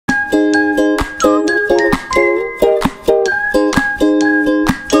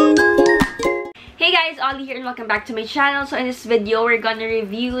Welcome back to my channel. So in this video, we're gonna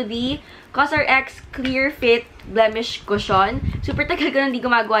review the Cosrx Clear Fit Blemish Cushion. Super tagal ko nang di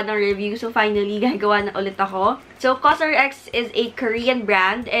gumagawa ng review, so finally gagawa na ulit ako. So Cosrx is a Korean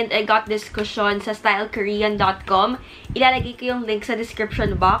brand and I got this cushion sa stylekorean.com. Ilalagay ko yung link sa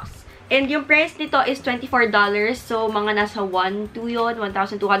description box. And yung price nito is $24. So, mga nasa 1,200 yun,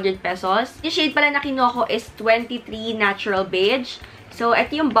 1,200 pesos. Yung shade pala na kinuha ko is 23 Natural Beige. So,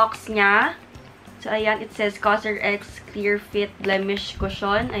 ito yung box niya. So, ayan, it says Cosrx Clear Fit Blemish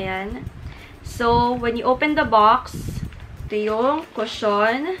Cushion. Ayan. So, when you open the box, ito yung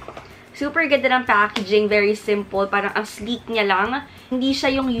cushion. Super ganda ng packaging. Very simple. Parang ang sleek niya lang. Hindi siya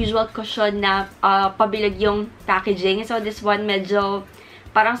yung usual cushion na pabilog yung packaging. So, this one medyo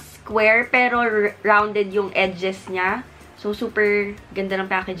parang square pero rounded yung edges niya. So, super ganda ng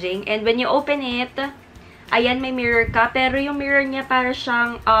packaging. And when you open it, ayan, may mirror ka. Pero yung mirror niya para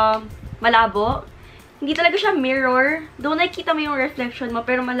siyang malabo. Hindi talaga siya mirror. Doon nakikita mo yung reflection mo,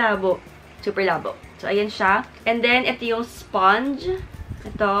 pero malabo. Super labo. So, ayan siya. And then, ito yung sponge.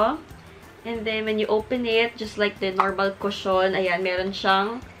 Ito. And then, when you open it, just like the normal cushion, ayan, meron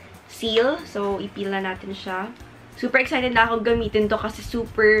siyang seal. So, ipil na natin siya. Super excited na akong gamitin to kasi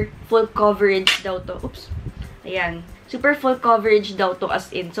super full coverage daw to. Oops. Ayan. Super full coverage daw to as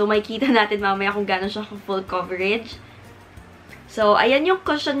in. So, makikita natin mamaya kung gano'n siya full coverage. So, ayan yung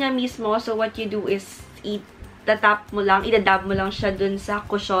cushion niya mismo. So, what you do is idadab mo lang siya dun sa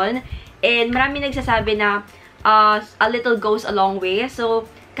cushion. And marami nagsasabi na a little goes a long way. So,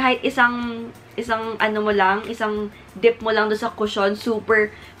 kahit isang dip mo lang dun sa cushion, super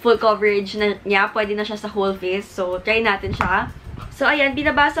full coverage na niya. Pwede na siya sa whole face. So, try natin siya. So, ayan,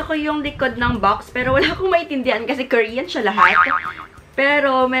 binabasa ko yung likod ng box, pero wala akong maintindihan kasi Korean siya lahat.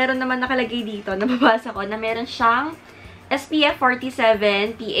 Pero, meron naman nakalagay dito, nababasa ko, na meron siyang SPF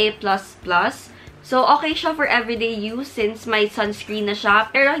 47 PA++. So, okay siya for everyday use since may sunscreen na siya.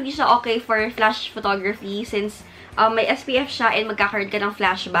 Pero, hindi siya okay for flash photography since may SPF siya and magkakaroon ka ng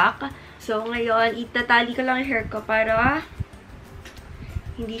flashback. So, ngayon, itatali ko lang yung hair ko para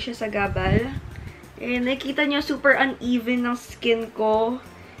hindi siya sagabal. And nakikita niyo, super uneven ng skin ko.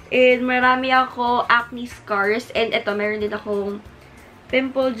 And marami ako acne scars. And eto, meron din akong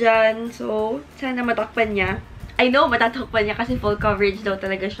pimple dyan. So, sana matakpan niya. I know, matatakpan niya kasi full coverage daw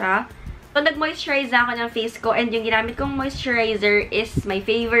talaga siya. So, nag-moisturize ako ng face ko. And yung ginamit kong moisturizer is my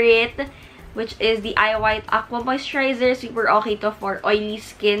favorite, which is the Eye White Aqua Moisturizer. Super okay to for oily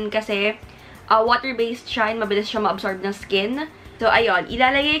skin kasi water-based siya and mabilis siya ma-absorb ng skin. So, ayun.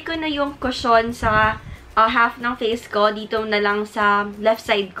 Ilalagay ko na yung cushion sa half ng face ko. Dito na lang sa left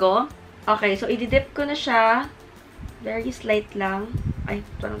side ko. Okay, so i-dip ko na siya. Very slight lang. Ay,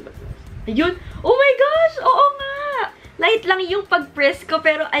 parang ba? Ayun! Oh my gosh! Oo nga! Light lang yung pag-press ko,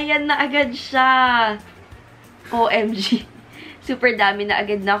 pero ayan na agad siya. OMG. Super dami na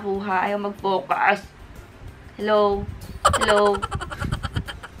agad nakuha. Ayaw mag-focus. Hello? Hello?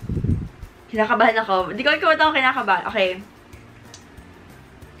 Kinakabahan ako. Hindi ko ikaw kinakabahan. Okay.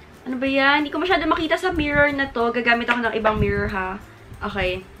 Ano ba yan? Hindi ko masyado makita sa mirror na to. Gagamit ako ng ibang mirror, ha?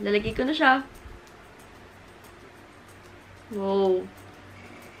 Okay. Lalagay ko na siya. Wow.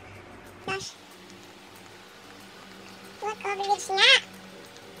 Gosh. What coverage nga?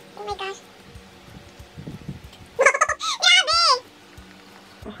 Oh my gosh. Grabe!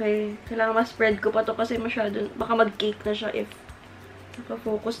 Okay. Kailangan ma-spread ko pa to kasi masyado, baka mag-cake na siya if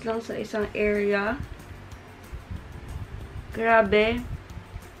nakafocus lang sa isang area. Grabe.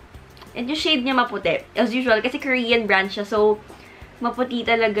 And yung shade niya maputi. As usual, kasi Korean brand siya, so maputi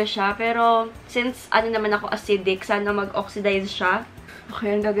talaga siya. Pero, since ano naman ako acidic, sana mag-oxidize siya.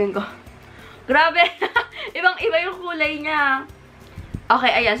 Okay, ang gagawin ko. Grabe! Ibang-iba yung kulay niya.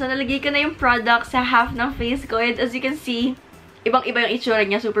 Okay, ayan. So, nalagay ko na yung product sa half ng face ko. And as you can see, ibang-iba yung itsura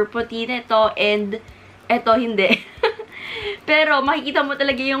niya. Super puti na ito. And, eto, hindi. Pero, makikita mo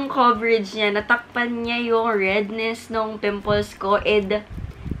talaga yung coverage niya. Natakpan niya yung redness ng pimples ko. And,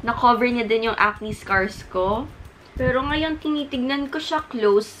 na-cover niya din yung acne scars ko. Pero, ngayon, tinitignan ko siya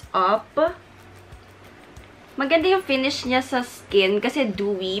close up. Maganda yung finish niya sa skin kasi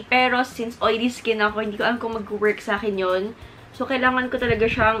dewy. Pero, since oily skin ako, hindi ko alam kung mag-work sa akin yun. So, kailangan ko talaga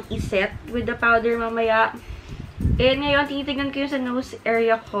siyang iset with the powder mamaya. And ngayon, tinitignan ko yung sa nose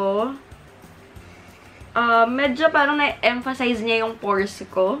area ko. Medyo parang na-emphasize niya yung pores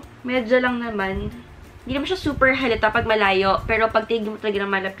ko. Medyo lang naman. Hindi naman siya super halata pag malayo. Pero pag tignan mo talaga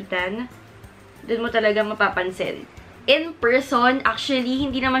ng malapitan, doon mo talaga mapapansin. In person, actually,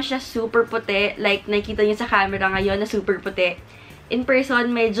 hindi naman siya super puti. Like, nakikita niyo sa camera ngayon na super puti. In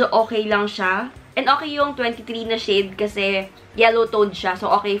person, medyo okay lang siya. And okay yung 23 na shade kasi yellow toned siya. So,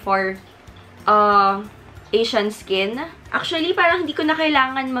 okay for Asian skin. Actually, parang hindi ko na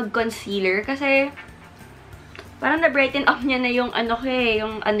kailangan mag-concealer kasi parang na-brighten up niya na yung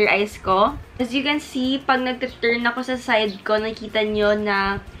yung under eyes ko. As you can see, pag nag-turn ako sa side ko, nakita nyo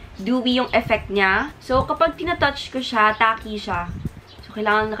na dewy yung effect niya. So, kapag tinatouch ko siya, tacky siya. So,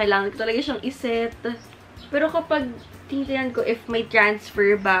 kailangan ko talaga siyang iset. Pero kapag tingnan ko if may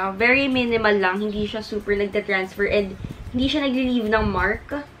transfer ba, very minimal lang. Hindi siya super nagta-transfer and hindi siya nagli-leave ng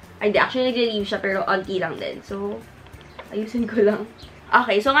mark. Ay, di, actually nagli-leave siya pero onti lang din. So, ayusin ko lang.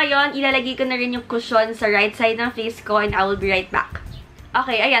 Okay, so ngayon, ilalagay ko na rin yung cushion sa right side ng face ko and I will be right back.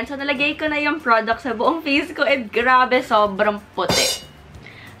 Okay, ayan. So, nalagay ko na yung product sa buong face ko and grabe, sobrang puti.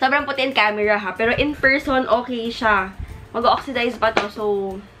 Sobrang puti in camera ha. Pero in person, okay siya. Mag-oxidize pa to. So,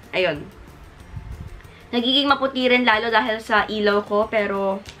 ayun. Nagiging maputi rin lalo dahil sa ilaw ko.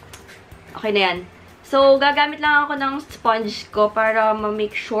 Pero, okay na yan. So, gagamit lang ako ng sponge ko para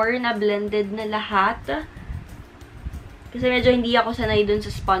ma-make sure na blended na lahat. Kasi medyo hindi ako sanay dun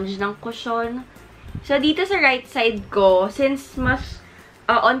sa sponge ng cushion. So, dito sa right side ko, since mas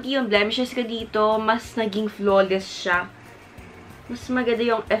onti yung blemishes ko dito, mas naging flawless siya. Mas maganda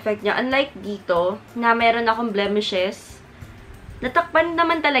yung effect niya. Unlike dito, na meron akong blemishes, natakpan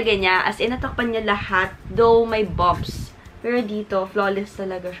naman talaga niya. As in, natakpan niya lahat, though may bumps. Pero dito, flawless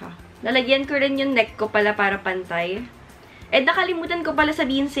talaga siya. Lalagyan ko rin yung neck ko pala para pantay. And nakalimutan ko pala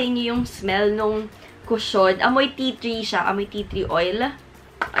sabihin sa inyo yung smell nung cushion. Amoy tea tree siya. Amoy tea tree oil.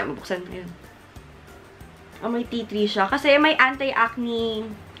 Ay, mabuksan ko yun. Amoy tea tree siya. Kasi may anti-acne,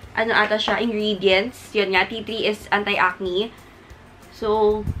 ata siya, ingredients. Yun nga, tea tree is anti-acne.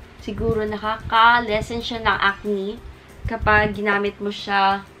 So, siguro nakaka-lessen siya ng acne kapag ginamit mo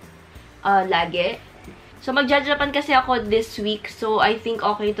siya lagi. So, mag-Japan kasi ako this week. So, I think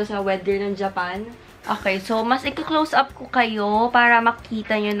okay ito sa weather ng Japan. Okay, so, mas i-close up ko kayo para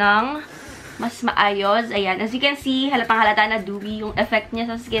makita nyo ng mas maayos. Ayan, as you can see, halatang halata na dewy yung effect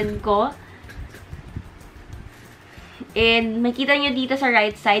niya sa skin ko. And, makita nyo dito sa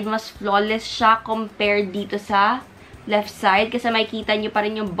right side, mas flawless siya compared dito sa left side. Kasi makita nyo pa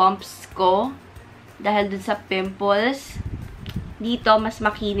rin yung bumps ko dahil dun sa pimples. Dito, mas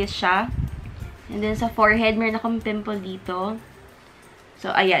makinis siya. And then, sa forehead, meron akong pimple dito. So,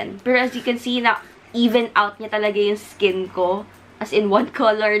 ayan. Pero as you can see, na even out niya talaga yung skin ko. As in, one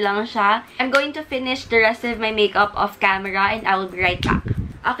color lang siya. I'm going to finish the rest of my makeup off camera and I will be right back.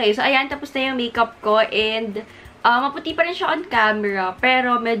 Okay, so ayan. Tapos na yung makeup ko. And, maputi pa rin siya on camera.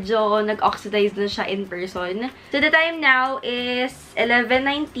 Pero, medyo nag-oxidize na siya in person. So, the time now is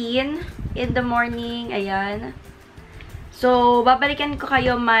 11:19 in the morning. Ayan. So, babalikan ko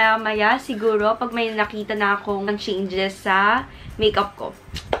kayo maya-maya siguro pag may nakita na akong changes sa makeup ko.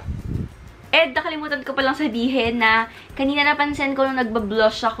 And nakalimutan ko palang sabihin na kanina napansin ko nung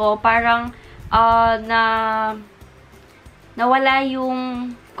nagbablush ako, parang nawala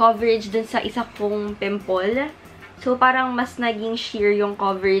yung coverage dun sa isa kong pimple. So, parang mas naging sheer yung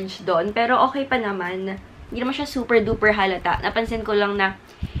coverage doon. Pero okay pa naman. Hindi naman siya super duper halata. Napansin ko lang na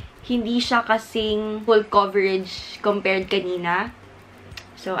hindi siya kasing full coverage compared kanina.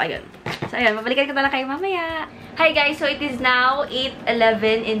 So, ayun. So, ayun. Mabalikan ko na lang kayo mamaya. Hi guys! So, it is now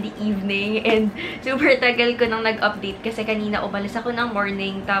 8:11 in the evening. And super tagal ko nang nag-update kasi kanina umalis ako ng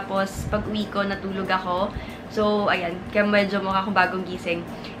morning. Tapos, pag-uwi ko, natulog ako. So, ayan. Kaya medyo mukha akong bagong gising.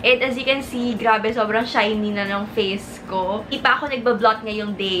 And as you can see, grabe, sobrang shiny na ng face ko. Hindi pa ako nagbablot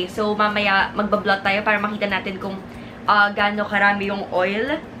ngayong day. So, mamaya magbablot tayo para makita natin kung gaano karami yung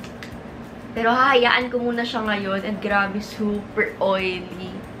oil. Pero hahayaan ko muna siya ngayon and grabe, super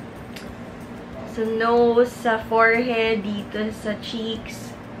oily. Sa nose, sa forehead, dito sa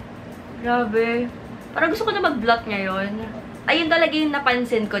cheeks. Grabe. Parang gusto ko na mag-blot ngayon. Ayun talaga yung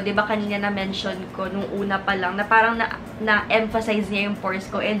napansin ko, diba kanina na-mention ko nung una pa lang, na parang na-emphasize niya yung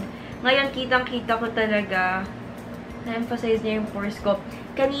pores ko. And ngayon kitang-kita ko talaga na-emphasize niya yung pores ko.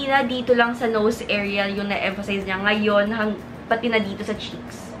 Kanina dito lang sa nose area yung na-emphasize niya. Ngayon, pati na dito sa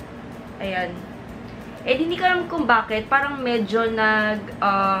cheeks. Ayan. Eh, hindi ko alam kung bakit. Parang medyo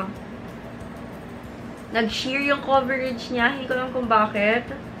nag-sheer yung coverage niya. Hindi ko alam kung bakit.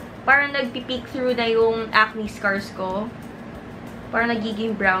 Parang nagpipeek through na yung acne scars ko. Parang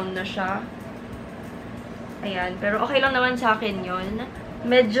nagiging brown na siya. Ayan. Pero okay lang naman sa akin yun.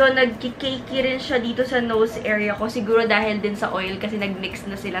 Medyo nagkikakey rin siya dito sa nose area ko. Siguro dahil din sa oil kasi nagmix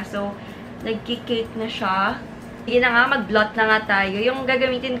na sila. So, nagkikake na siya. Sige na nga, mag-blot na nga tayo. Yung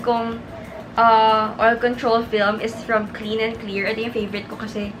gagamitin kong oil control film is from Clean and Clear. Ito yung favorite ko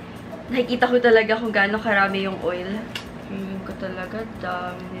kasi nakikita ko talaga kung gaano karami yung oil. Feeling ko talaga,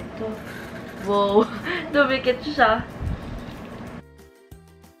 dami nito. Wow, dumikit siya.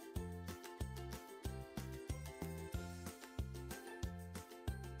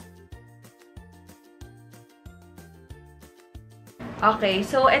 Okay,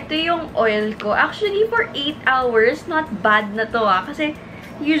 so ito yung oil ko. Actually, for 8 hours, not bad na to kasi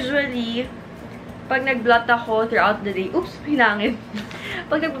usually, pag nag-blot ako throughout the day, oops, hinangin.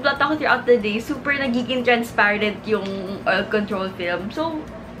 Pag nag-blot ako throughout the day, super nagiging transparent yung oil control film. So,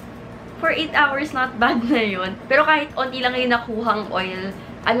 for 8 hours, not bad na yun. Pero kahit onti lang yung nakuhang oil,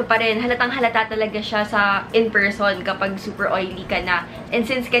 ano pa rin, halatang-halata talaga siya sa in-person kapag super oily ka na. And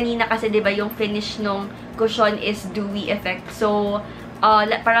since kanina kasi, diba, yung finish nung cushion is dewy effect. So,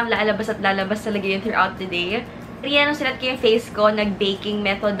 parang lalabas at lalabas talaga yun throughout the day. Kaya nung silat ko yung face ko, nag-baking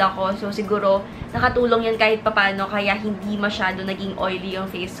method ako. So, siguro, nakatulong yan kahit papano, kaya hindi masyado naging oily yung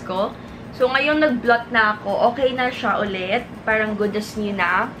face ko. So, ngayon nag-blot na ako. Okay na siya ulit. Parang good as new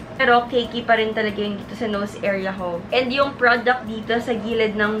na. Pero, cakey pa rin talaga yung dito sa nose area ko. And yung product dito sa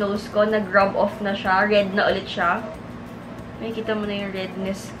gilid ng nose ko, nag-rub off na siya. Red na ulit siya. Makikita mo na yung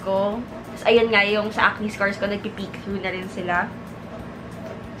redness ko. Tapos, ayun nga, yung sa acne scars ko, nagpipeek through na rin sila.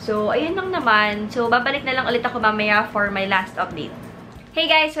 So, ayun lang naman. So, babalik na lang ulit ako mamaya for my last update. Hey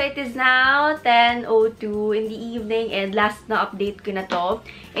guys! So, it is now 10:02 in the evening and last na update ko na to.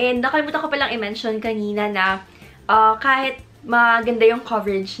 And nakalimutan ko palang i-mention kanina na kahit maganda yung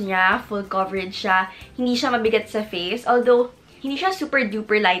coverage niya, full coverage siya, hindi siya mabigat sa face. Although, hindi siya super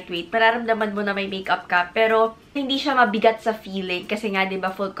duper lightweight. Mararamdaman mo na may makeup ka. Pero, hindi siya mabigat sa feeling. Kasi nga,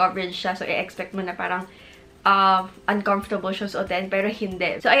 diba, full coverage siya. So, i-expect mo na parang uncomfortable siya suotin, pero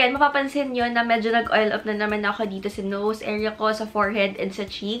hindi. So, ayan, mapapansin nyo na medyo nag-oil up na naman ako dito sa nose area ko, sa forehead, and sa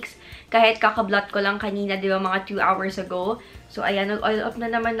cheeks. Kahit kakablot ko lang kanina, di ba, mga 2 hours ago. So, ayan, nag-oil up na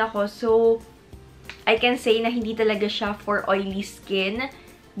naman ako. So, I can say na hindi talaga siya for oily skin.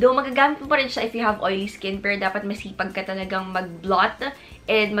 Though, magagamit mo pa rin siya if you have oily skin, pero dapat masipag ka talagang mag-blot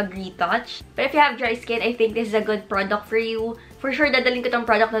and mag-retouch. But if you have dry skin, I think this is a good product for you. For sure, dadalhin ko tong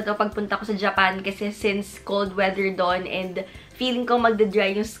product na to pagpunta ko sa Japan kasi since cold weather doon and feeling ko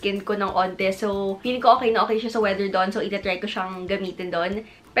magda-dry yung skin ko ng onte. So, feeling ko okay na okay siya sa weather doon. So, itatry ko siyang gamitin doon.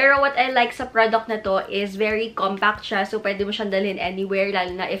 Pero what I like sa product na to is very compact siya. So, pwede mo siyang dalhin anywhere,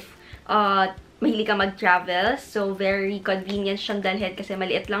 lalo na if mahilig ka mag-travel. So, very convenient siyang dalhin kasi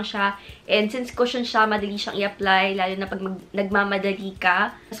maliit lang siya. And since cushion siya, madali siyang i-apply, lalo na pag nagmamadali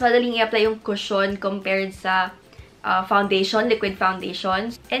ka. Mas madaling i-apply yung cushion compared sa foundation, liquid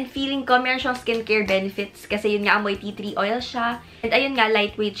foundation. And feeling ko, meron siyang skincare benefits kasi yun nga, amoy tea tree oil siya. And ayun nga,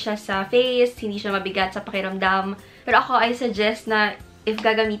 lightweight siya sa face, hindi siya mabigat sa pakiramdam. Pero ako, I suggest na if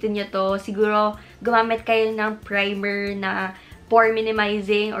gagamitin nyo to, siguro gumamit kayo ng primer na pore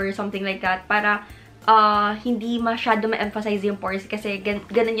minimizing or something like that para hindi masyado ma-emphasize yung pores kasi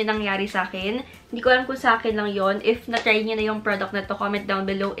ganun yung nangyari sa akin. Hindi ko alam kung sa akin lang yon. If na-try nyo na yung product na to, comment down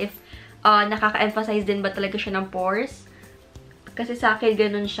below if nakaka-emphasize din ba talaga siya ng pores. Kasi sa akin,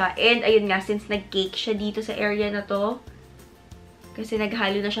 ganun siya. And, ayun nga, since nag-cake siya dito sa area na to, kasi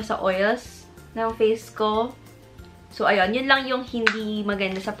naghalo na siya sa oils ng face ko. So, ayun, yun lang yung hindi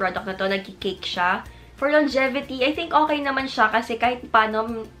maganda sa product na to. Nag-cake siya. For longevity, I think okay naman siya kasi kahit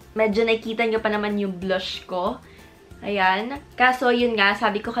paano, medyo nakikita nyo pa naman yung blush ko. Ayan. Kaso, yun nga,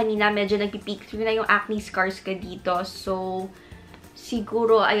 sabi ko kanina, medyo nagpipeak through na yung acne scars ko dito. So,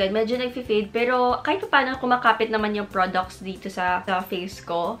 siguro, ayun, medyo nag-fade. Pero, kahit pa paano, kumakapit naman yung products dito sa face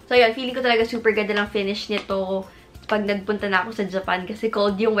ko. So, ayun, feeling ko talaga super ganda lang finish nito pag nagpunta na ako sa Japan. Kasi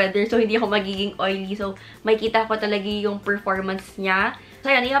cold yung weather, so hindi ako magiging oily. So, makikita ko talaga yung performance niya.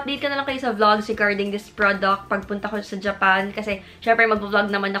 So, ayun, i-update ko na lang kayo sa vlogs regarding this product pagpunta ko sa Japan. Kasi, syempre, mag-vlog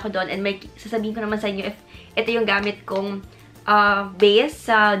naman ako doon. And may sasabihin ko naman sa inyo if ito yung gamit kong base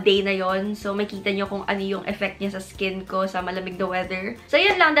sa day na yon. So, makita nyo kung ano yung effect niya sa skin ko sa malamig na weather. So,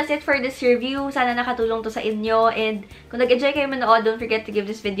 yun lang. That's it for this review. Sana nakatulong to sa inyo. And kung nag-enjoy kayo manood, don't forget to give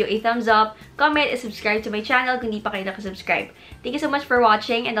this video a thumbs up, comment, and subscribe to my channel kung di pa kayo nakasubscribe. Thank you so much for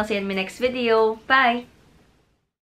watching and I'll see you in my next video. Bye!